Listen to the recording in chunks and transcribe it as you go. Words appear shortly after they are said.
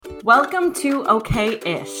Welcome to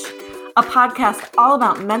Okay-ish, a podcast all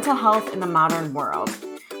about mental health in the modern world.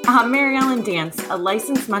 I'm Mary Ellen Dance, a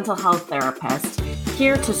licensed mental health therapist,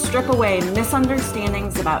 here to strip away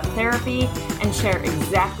misunderstandings about therapy and share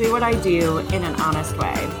exactly what I do in an honest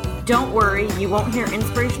way. Don't worry, you won't hear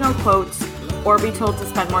inspirational quotes or be told to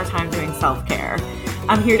spend more time doing self-care.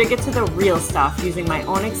 I'm here to get to the real stuff using my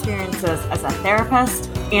own experiences as a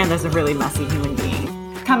therapist and as a really messy human being.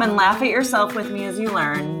 Come and laugh at yourself with me as you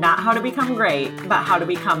learn, not how to become great, but how to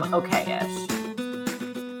become okay-ish.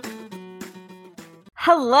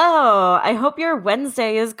 Hello, I hope your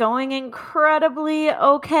Wednesday is going incredibly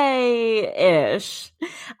okay-ish.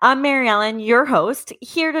 I'm Mary Ellen, your host,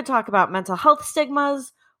 here to talk about mental health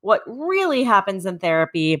stigmas, what really happens in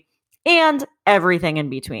therapy, and everything in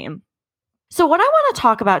between. So what I want to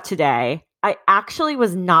talk about today, I actually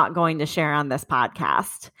was not going to share on this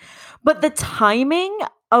podcast, but the timing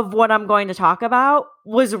of what I'm going to talk about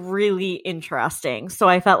was really interesting, so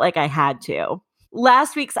I felt like I had to.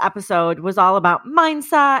 Last week's episode was all about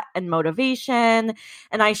mindset and motivation,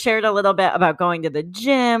 and I shared a little bit about going to the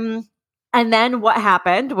gym. And then what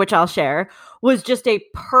happened, which I'll share, was just a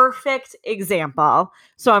perfect example,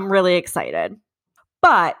 so I'm really excited.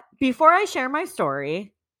 But before I share my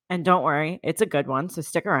story, and don't worry, it's a good one, so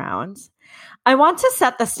stick around, I want to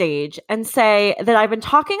set the stage and say that I've been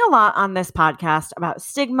talking a lot on this podcast about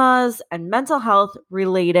stigmas and mental health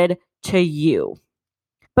related to you.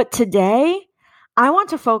 But today, I want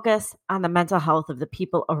to focus on the mental health of the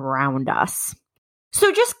people around us.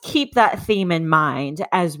 So just keep that theme in mind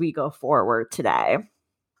as we go forward today.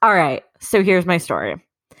 All right, so here's my story.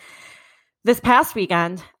 This past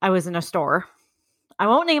weekend, I was in a store. I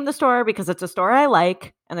won't name the store because it's a store I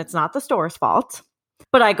like and it's not the store's fault.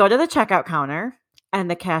 But I go to the checkout counter and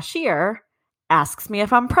the cashier asks me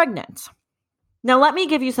if I'm pregnant. Now, let me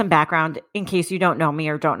give you some background in case you don't know me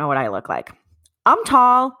or don't know what I look like. I'm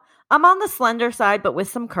tall. I'm on the slender side, but with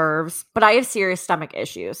some curves, but I have serious stomach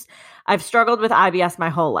issues. I've struggled with IBS my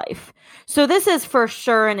whole life. So this is for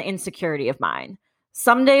sure an insecurity of mine.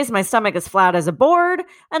 Some days my stomach is flat as a board,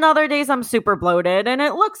 and other days I'm super bloated, and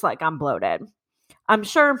it looks like I'm bloated. I'm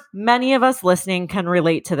sure many of us listening can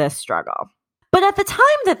relate to this struggle. But at the time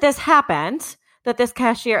that this happened, that this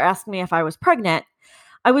cashier asked me if I was pregnant,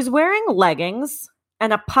 I was wearing leggings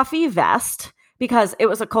and a puffy vest because it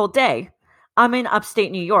was a cold day. I'm in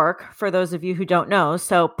upstate New York, for those of you who don't know,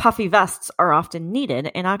 so puffy vests are often needed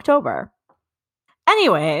in October.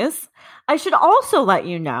 Anyways, I should also let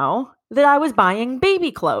you know that I was buying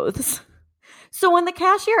baby clothes. So when the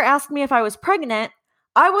cashier asked me if I was pregnant,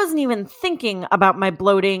 I wasn't even thinking about my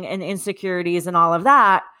bloating and insecurities and all of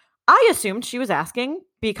that. I assumed she was asking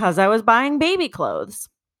because I was buying baby clothes.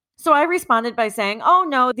 So I responded by saying, "Oh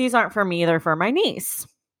no, these aren't for me, they're for my niece."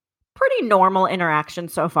 Pretty normal interaction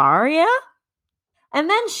so far, yeah? And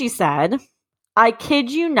then she said, "I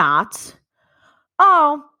kid you not.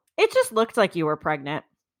 Oh, it just looked like you were pregnant."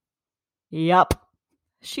 Yup,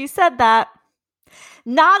 she said that.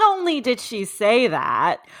 Not only did she say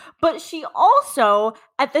that, but she also,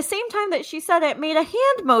 at the same time that she said it, made a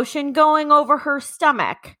hand motion going over her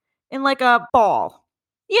stomach in like a ball,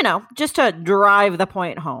 just to drive the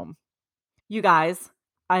point home. You guys,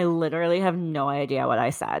 I literally have no idea what I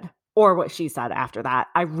said or what she said after that.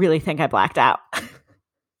 I really think I blacked out.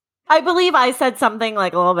 I believe I said something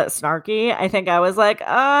like a little bit snarky. I think I was like,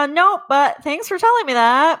 nope, but thanks for telling me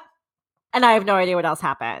that. And I have no idea what else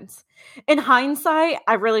happened. In hindsight,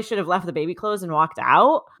 I really should have left the baby clothes and walked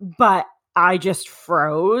out, but I just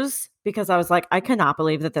froze because I was like, I cannot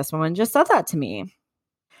believe that this woman just said that to me.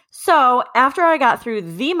 So after I got through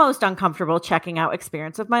the most uncomfortable checking out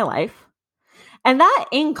experience of my life, and that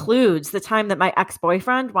includes the time that my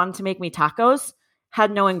ex-boyfriend wanted to make me tacos,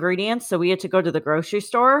 had no ingredients, so we had to go to the grocery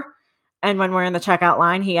store. And when we're in the checkout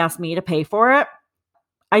line, he asked me to pay for it.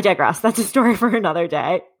 I digress. That's a story for another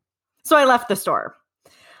day. So I left the store.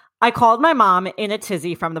 I called my mom in a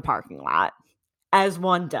tizzy from the parking lot, as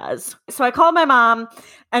one does. So I called my mom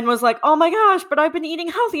and was like, "Oh my gosh, but I've been eating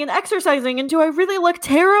healthy and exercising, and do I really look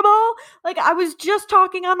terrible? Like, I was just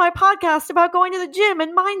talking on my podcast about going to the gym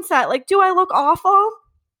and mindset. Like, do I look awful?"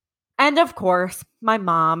 And of course, my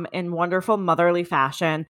mom, in wonderful motherly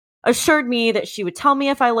fashion, assured me that she would tell me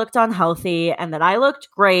if I looked unhealthy and that I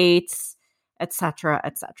looked great, etc.,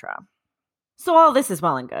 etc. So all this is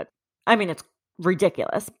well and good. I mean, it's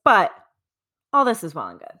ridiculous, but all this is well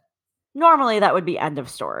and good. Normally, that would be end of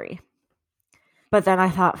story. But then I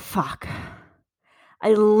thought, fuck.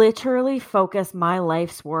 I literally focus my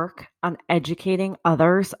life's work on educating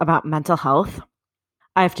others about mental health.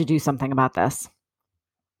 I have to do something about this.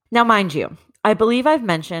 Now, mind you, I believe I've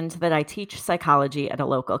mentioned that I teach psychology at a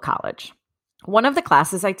local college. One of the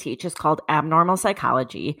classes I teach is called Abnormal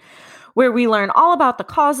Psychology, where we learn all about the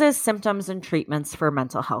causes, symptoms, and treatments for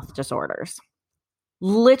mental health disorders.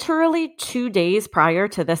 Literally 2 days prior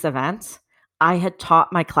to this event, I had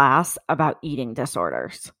taught my class about eating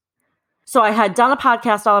disorders. So I had done a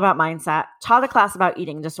podcast all about mindset, taught a class about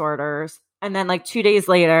eating disorders, and then 2 days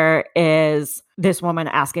later is this woman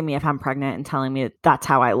asking me if I'm pregnant and telling me that's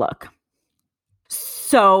how I look.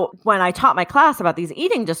 So when I taught my class about these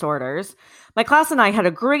eating disorders, my class and I had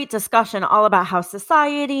a great discussion all about how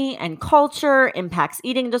society and culture impacts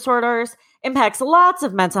eating disorders, impacts lots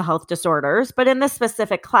of mental health disorders, but in this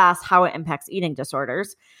specific class, how it impacts eating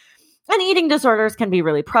disorders. And eating disorders can be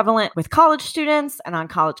really prevalent with college students and on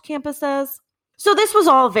college campuses. So this was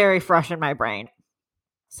all very fresh in my brain.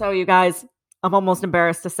 So you guys, I'm almost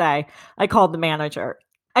embarrassed to say, I called the manager.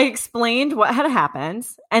 I explained what had happened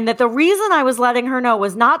and that the reason I was letting her know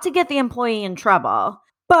was not to get the employee in trouble,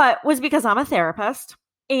 but was because I'm a therapist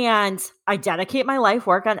and I dedicate my life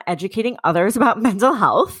work on educating others about mental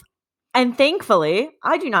health. And thankfully,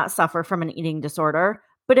 I do not suffer from an eating disorder,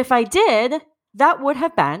 but if I did, that would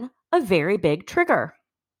have been a very big trigger.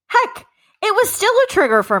 Heck, it was still a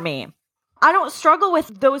trigger for me. I don't struggle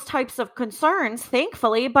with those types of concerns,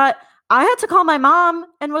 thankfully, but I had to call my mom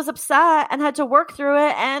and was upset and had to work through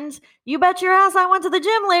it. And you bet your ass I went to the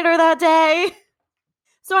gym later that day.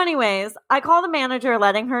 So anyways, I called the manager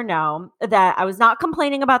letting her know that I was not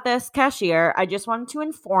complaining about this cashier. I just wanted to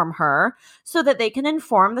inform her so that they can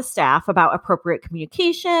inform the staff about appropriate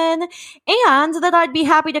communication and that I'd be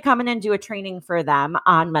happy to come in and do a training for them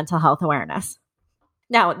on mental health awareness.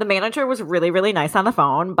 Now, the manager was really, really nice on the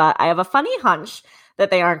phone, but I have a funny hunch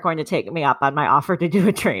that they aren't going to take me up on my offer to do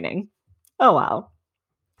a training. Oh, well.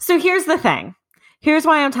 So here's the thing. Here's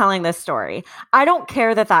why I'm telling this story. I don't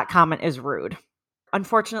care that that comment is rude.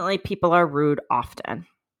 Unfortunately, people are rude often.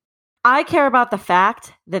 I care about the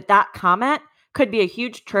fact that that comment could be a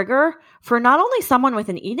huge trigger for not only someone with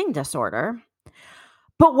an eating disorder,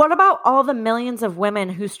 but what about all the millions of women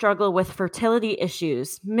who struggle with fertility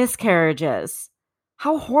issues, miscarriages?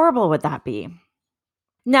 How horrible would that be?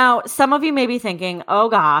 Now, some of you may be thinking, oh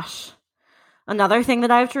gosh, another thing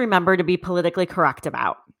that I have to remember to be politically correct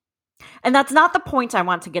about. And that's not the point I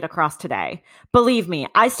want to get across today. Believe me,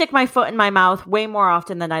 I stick my foot in my mouth way more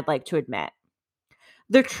often than I'd like to admit.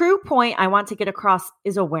 The true point I want to get across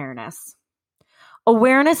is awareness.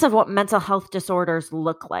 Awareness of what mental health disorders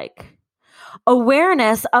look like.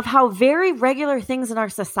 Awareness of how very regular things in our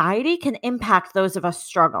society can impact those of us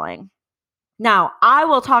struggling. Now, I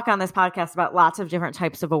will talk on this podcast about lots of different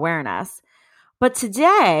types of awareness, but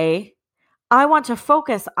today I want to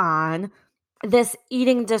focus on this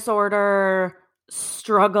eating disorder,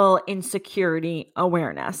 struggle, insecurity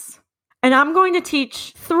awareness. And I'm going to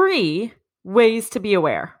teach 3 ways to be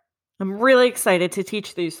aware. I'm really excited to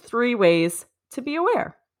teach these 3 ways to be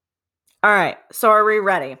aware. All right, so are we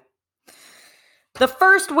ready? The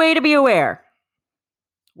first way to be aware.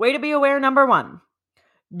 Way to be aware number 1.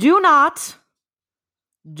 Do not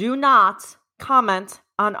comment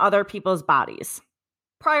on other people's bodies.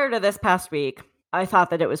 Prior to this past week, I thought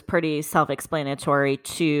that it was pretty self-explanatory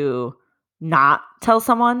to not tell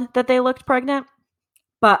someone that they looked pregnant,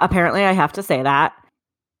 but apparently I have to say that.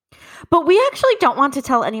 But we actually don't want to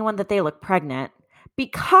tell anyone that they look pregnant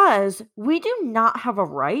because we do not have a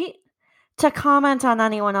right to comment on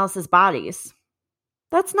anyone else's bodies.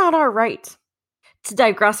 That's not our right. To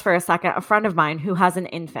digress for a second, a friend of mine who has an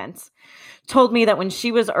infant told me that when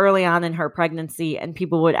she was early on in her pregnancy and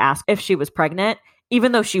people would ask if she was pregnant,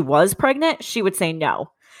 even though she was pregnant, she would say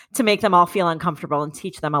no to make them all feel uncomfortable and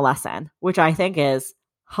teach them a lesson, which I think is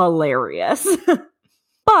hilarious.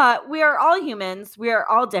 But we are all humans. We are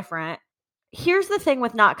all different. Here's the thing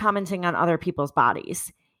with not commenting on other people's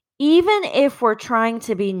bodies. Even if we're trying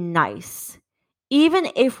to be nice, even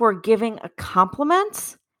if we're giving a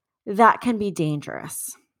compliment, that can be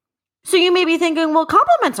dangerous. So you may be thinking, well,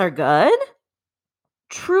 compliments are good.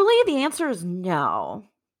 Truly, the answer is no.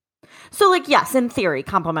 So yes, in theory,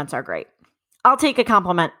 compliments are great. I'll take a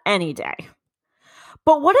compliment any day.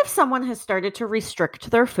 But what if someone has started to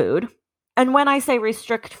restrict their food? And when I say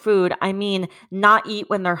restrict food, I mean not eat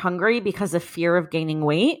when they're hungry because of fear of gaining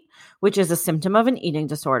weight, which is a symptom of an eating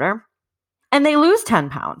disorder. And they lose 10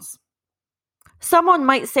 pounds. Someone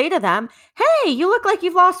might say to them, hey, you look like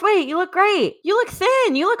you've lost weight. You look great. You look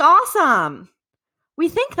thin. You look awesome. We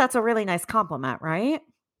think that's a really nice compliment, right?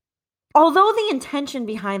 Although the intention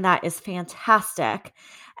behind that is fantastic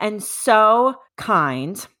and so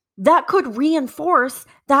kind, that could reinforce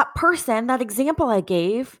that person, that example I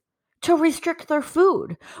gave, to restrict their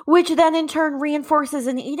food, which then in turn reinforces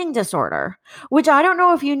an eating disorder, which I don't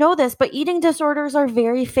know if you know this, but eating disorders are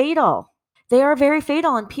very fatal. They are very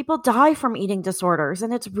fatal and people die from eating disorders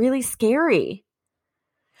and it's really scary.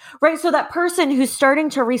 Right? So that person who's starting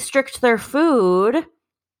to restrict their food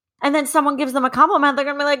and then someone gives them a compliment, they're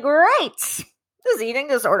going to be like, great, this eating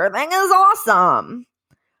disorder thing is awesome.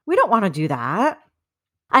 We don't want to do that.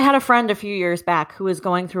 I had a friend a few years back who was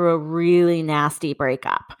going through a really nasty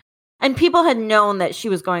breakup. And people had known that she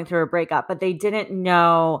was going through a breakup, but they didn't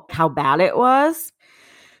know how bad it was.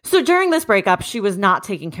 So during this breakup, she was not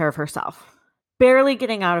taking care of herself. Barely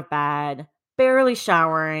getting out of bed, barely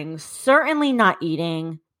showering, certainly not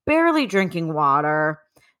eating, barely drinking water.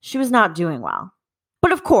 She was not doing well.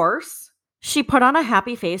 But of course, she put on a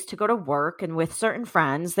happy face to go to work, and with certain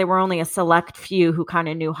friends, there were only a select few who kind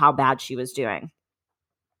of knew how bad she was doing.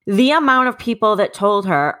 The amount of people that told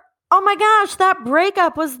her, oh my gosh, that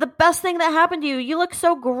breakup was the best thing that happened to you. You look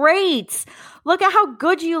so great. Look at how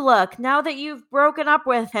good you look now that you've broken up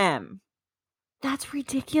with him. That's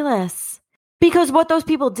ridiculous. Because what those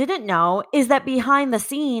people didn't know is that behind the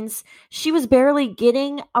scenes, she was barely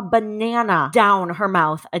getting a banana down her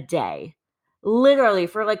mouth a day. Literally,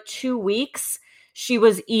 for like 2 weeks, she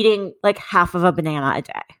was eating like half of a banana a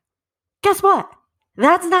day. Guess what?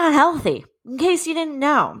 That's not healthy, in case you didn't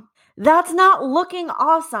know. That's not looking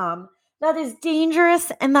awesome. That is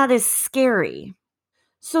dangerous and that is scary.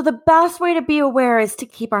 So the best way to be aware is to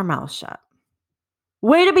keep our mouth shut.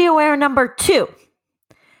 Way to be aware number 2.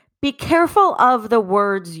 Be careful of the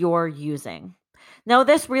words you're using. Now,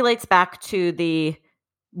 this relates back to the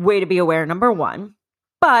way to be aware number 1,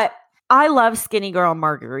 but I love Skinny Girl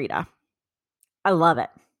Margarita. I love it.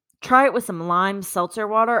 Try it with some lime seltzer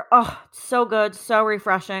water. Oh, so good, so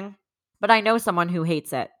refreshing. But I know someone who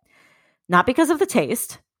hates it. Not because of the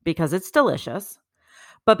taste, because it's delicious,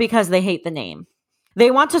 but because they hate the name.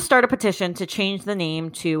 They want to start a petition to change the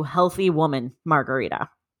name to Healthy Woman Margarita.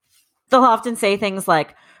 They'll often say things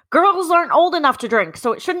like, girls aren't old enough to drink,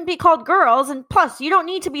 so it shouldn't be called girls, and plus, you don't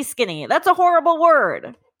need to be skinny. That's a horrible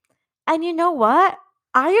word. And you know what?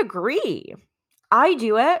 I agree. I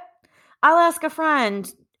do it. I'll ask a friend,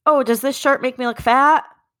 oh, does this shirt make me look fat?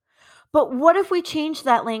 But what if we change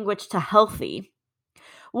that language to healthy?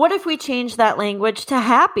 What if we change that language to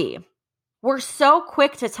happy? We're so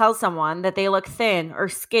quick to tell someone that they look thin or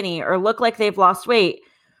skinny or look like they've lost weight,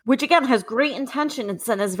 which again has great intentions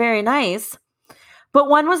and is very nice. But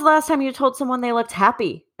when was the last time you told someone they looked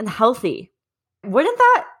happy and healthy? Wouldn't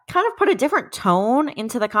that kind of put a different tone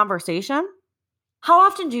into the conversation? How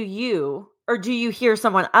often do you hear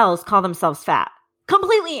someone else call themselves fat?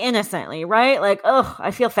 Completely innocently, right? Like, ugh,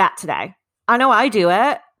 I feel fat today. I know I do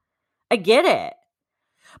it. I get it.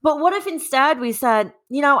 But what if instead we said,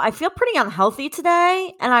 I feel pretty unhealthy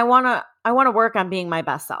today and I want to work on being my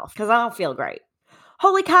best self because I don't feel great.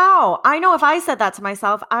 Holy cow. I know if I said that to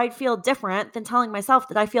myself, I'd feel different than telling myself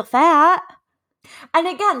that I feel fat. And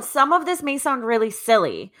again, some of this may sound really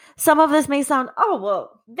silly. Some of this may sound, oh,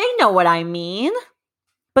 well, they know what I mean.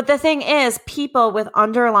 But the thing is, people with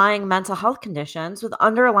underlying mental health conditions, with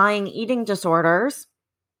underlying eating disorders,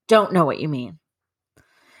 don't know what you mean.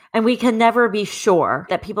 And we can never be sure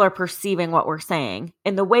that people are perceiving what we're saying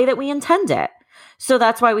in the way that we intend it. So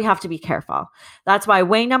that's why we have to be careful. That's why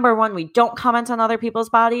way number 1, we don't comment on other people's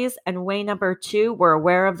bodies. And way number 2, we're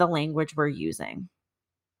aware of the language we're using.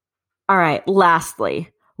 All right,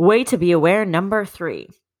 lastly, way to be aware number 3.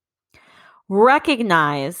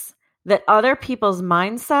 Recognize that other people's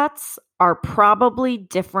mindsets are probably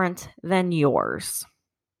different than yours.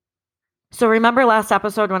 So remember last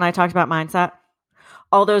episode when I talked about mindset?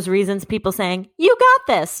 All those reasons people saying, you got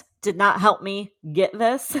this, did not help me get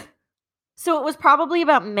this. So it was probably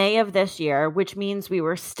about May of this year, which means we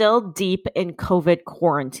were still deep in COVID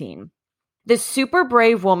quarantine. This super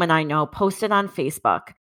brave woman I know posted on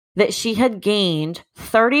Facebook that she had gained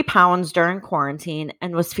 30 pounds during quarantine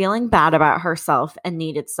and was feeling bad about herself and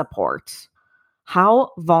needed support. How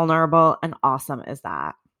vulnerable and awesome is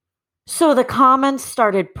that? So the comments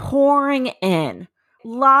started pouring in.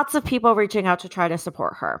 Lots of people reaching out to try to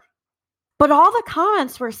support her. But all the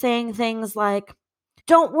comments were saying things like,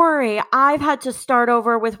 don't worry, I've had to start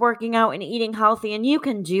over with working out and eating healthy and you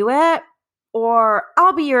can do it. Or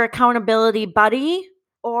I'll be your accountability buddy.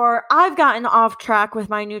 Or I've gotten off track with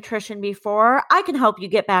my nutrition before. I can help you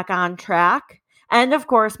get back on track. And of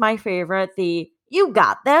course, my favorite, the you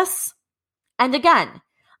got this. And again,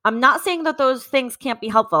 I'm not saying that those things can't be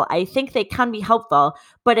helpful. I think they can be helpful,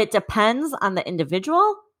 but it depends on the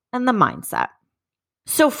individual and the mindset.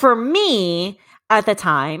 So for me at the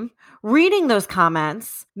time, Reading those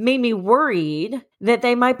comments made me worried that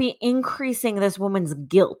they might be increasing this woman's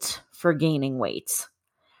guilt for gaining weight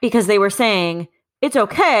because they were saying, it's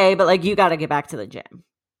okay, but like, you got to get back to the gym.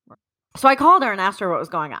 So I called her and asked her what was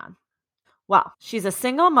going on. Well, she's a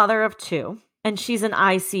single mother of 2 and she's an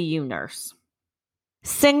ICU nurse.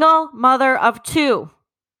 Single mother of 2.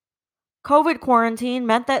 COVID quarantine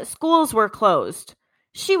meant that schools were closed.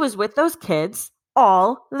 She was with those kids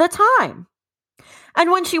all the time.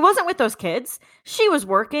 And when she wasn't with those kids, she was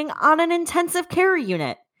working on an intensive care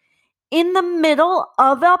unit in the middle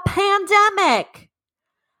of a pandemic.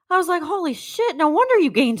 I was like, holy shit, no wonder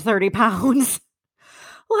you gained 30 pounds.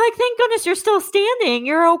 Like, thank goodness you're still standing.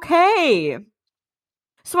 You're okay.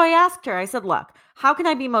 So I asked her, I said, look, how can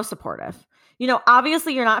I be most supportive? You know,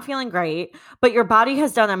 obviously you're not feeling great, but your body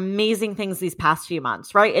has done amazing things these past few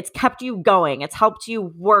months, right? It's kept you going. It's helped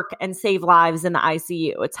you work and save lives in the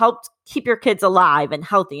ICU. It's helped keep your kids alive and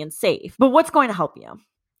healthy and safe. But what's going to help you?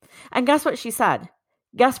 And guess what she said?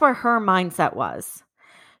 Guess where her mindset was?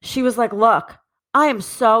 She was like, look, I am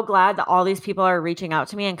so glad that all these people are reaching out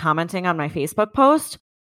to me and commenting on my Facebook post,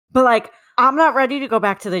 but like, I'm not ready to go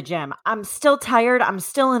back to the gym. I'm still tired. I'm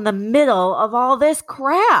still in the middle of all this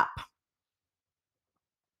crap.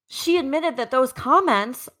 She admitted that those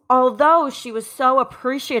comments, although she was so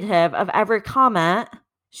appreciative of every comment,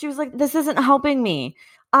 she was like, this isn't helping me.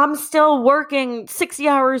 I'm still working 60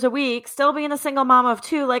 hours a week, still being a single mom of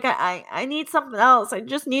 2. Like, I need something else. I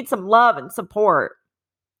just need some love and support.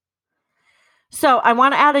 So I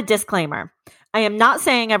want to add a disclaimer. I am not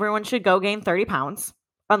saying everyone should go gain 30 pounds.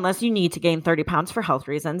 Unless you need to gain 30 pounds for health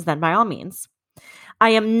reasons, then by all means.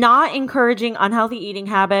 I am not encouraging unhealthy eating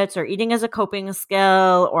habits or eating as a coping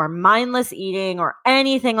skill or mindless eating or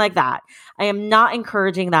anything like that. I am not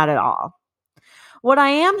encouraging that at all. What I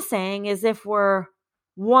am saying is if we're,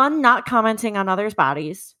 1, not commenting on others'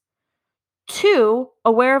 bodies, 2,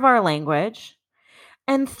 aware of our language,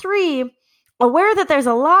 and 3, aware that there's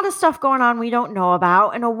a lot of stuff going on we don't know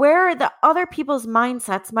about, and aware that other people's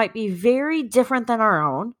mindsets might be very different than our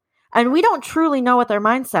own, and we don't truly know what their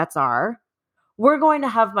mindsets are, we're going to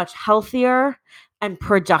have much healthier and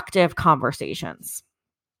productive conversations.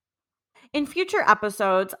 In future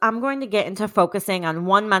episodes, I'm going to get into focusing on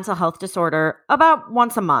one mental health disorder about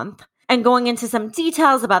once a month and going into some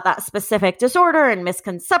details about that specific disorder and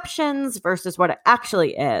misconceptions versus what it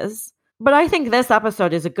actually is. But I think this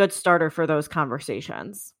episode is a good starter for those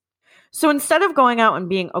conversations. So instead of going out and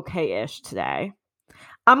being okay-ish today,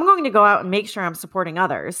 I'm going to go out and make sure I'm supporting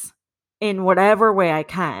others in whatever way I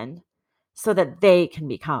can so that they can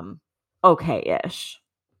become okay-ish.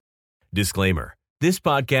 Disclaimer. This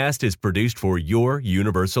podcast is produced for your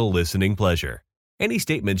universal listening pleasure. Any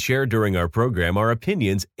statements shared during our program are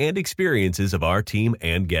opinions and experiences of our team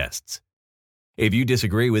and guests. If you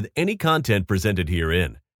disagree with any content presented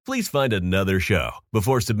herein, please find another show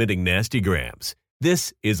before submitting nasty grams.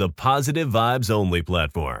 This is a positive vibes only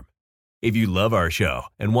platform. If you love our show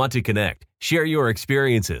and want to connect, share your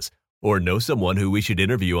experiences, or know someone who we should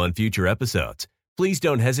interview on future episodes, please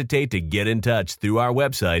don't hesitate to get in touch through our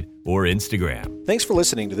website or Instagram. Thanks for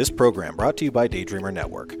listening to this program brought to you by Daydreamer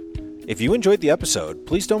Network. If you enjoyed the episode,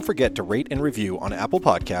 please don't forget to rate and review on Apple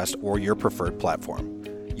Podcasts or your preferred platform.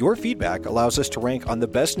 Your feedback allows us to rank on the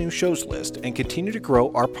best new shows list and continue to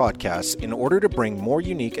grow our podcasts in order to bring more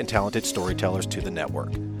unique and talented storytellers to the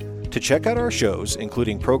network. To check out our shows,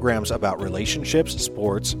 including programs about relationships,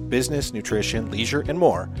 sports, business, nutrition, leisure, and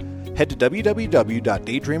more, head to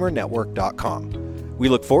www.daydreamernetwork.com. We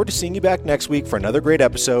look forward to seeing you back next week for another great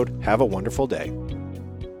episode. Have a wonderful day.